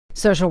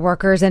Social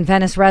workers and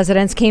Venice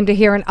residents came to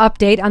hear an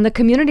update on the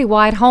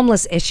community-wide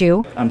homeless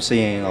issue. I'm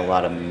seeing a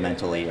lot of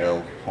mentally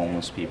ill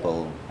homeless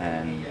people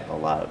and a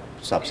lot of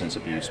substance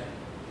abuse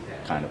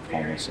kind of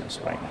homelessness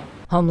right now.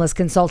 Homeless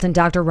consultant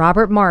Dr.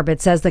 Robert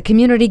Marbut says the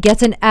community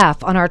gets an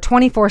F on our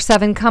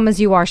 24/7 Come As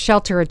You Are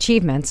shelter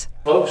achievements.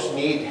 Folks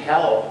need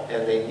help,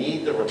 and they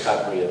need the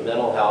recovery of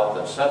mental health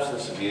and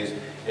substance abuse.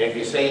 And if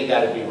you say you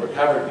got to be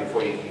recovered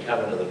before you can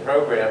come into the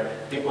program,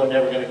 people are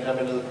never going to come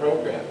into the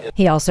program.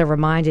 He also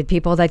reminded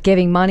people that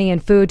giving money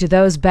and food to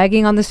those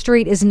begging on the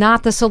street is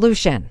not the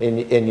solution.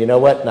 And you know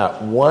what?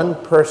 Not one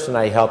person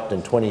I helped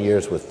in 20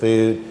 years with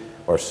food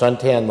or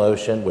suntan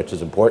lotion, which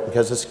is important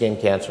because of skin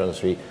cancer on the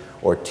street,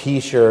 or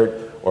T-shirt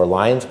or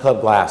Lions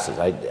Club glasses.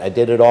 I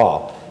did it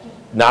all.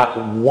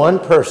 Not one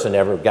person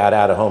ever got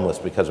out of homeless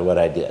because of what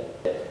I did.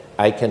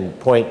 I can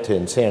point to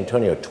in San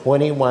Antonio,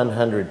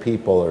 2,100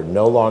 people are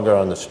no longer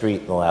on the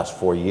street in the last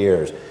 4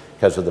 years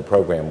because of the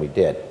program we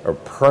did, are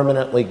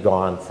permanently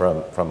gone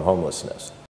from homelessness.